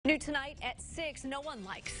Tonight at 6, no one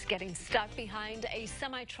likes getting stuck behind a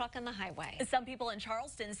semi-truck on the highway. Some people in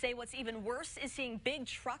Charleston say what's even worse is seeing big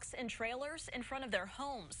trucks and trailers in front of their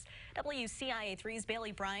homes. WCIA3's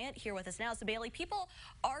Bailey Bryant here with us now. So Bailey, people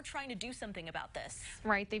are trying to do something about this.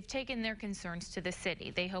 Right, they've taken their concerns to the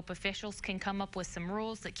city. They hope officials can come up with some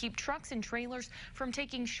rules that keep trucks and trailers from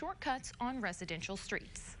taking shortcuts on residential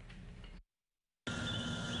streets.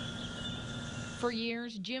 For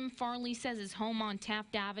years, Jim Farley says his home on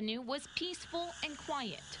Taft Avenue was peaceful and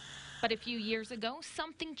quiet. But a few years ago,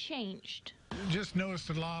 something changed. Just noticed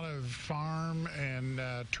a lot of farm and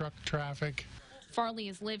truck traffic. Farley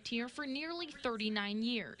has lived here for nearly 39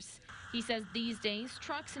 years. He says these days,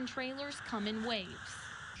 trucks and trailers come in waves.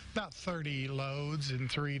 About 30 loads in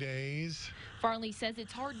 3 days. Farley says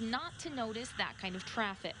it's hard not to notice that kind of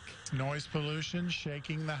traffic. Noise pollution,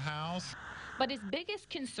 shaking the house. But his biggest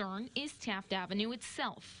concern is Taft Avenue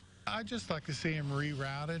itself. I'd just like to see him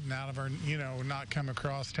rerouted and out of our, not come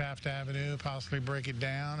across Taft Avenue, possibly break it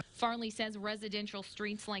down. Farley says residential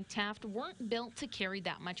streets like Taft weren't built to carry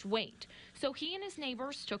that much weight. So he and his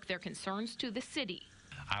neighbors took their concerns to the city.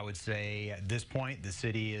 I would say at this point, the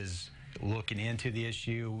city is looking into the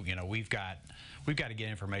issue. We've got to get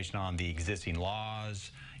information on the existing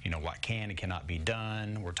laws, what can and cannot be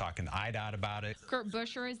done. We're talking to IDOT about it. Kurt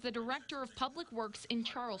Busher is the director of Public Works in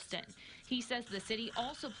Charleston. He says the city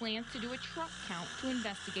also plans to do a truck count to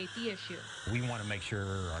investigate the issue. We want to make sure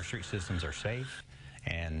our street systems are safe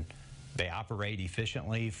and they operate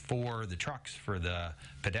efficiently for the trucks, for the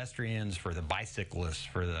pedestrians, for the bicyclists,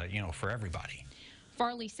 for for everybody.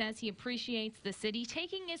 Farley says he appreciates the city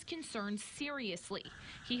taking his concerns seriously.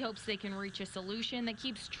 He hopes they can reach a solution that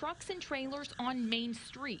keeps trucks and trailers on main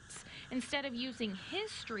streets instead of using his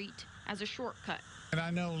street as a shortcut. And I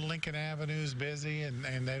know Lincoln Avenue is busy and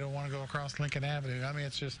they don't want to go across Lincoln Avenue. I mean,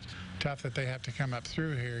 it's just tough that they have to come up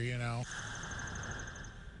through here,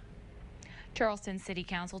 Charleston City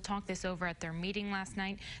Council talked this over at their meeting last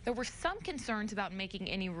night. There were some concerns about making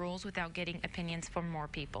any rules without getting opinions from more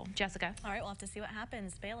people. Jessica? All right, we'll have to see what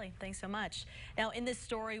happens. Bailey, thanks so much. Now, in this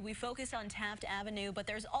story, we focus on Taft Avenue, but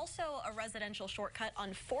there's also a residential shortcut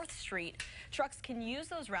on 4th Street. Trucks can use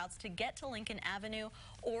those routes to get to Lincoln Avenue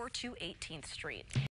or to 18th Street.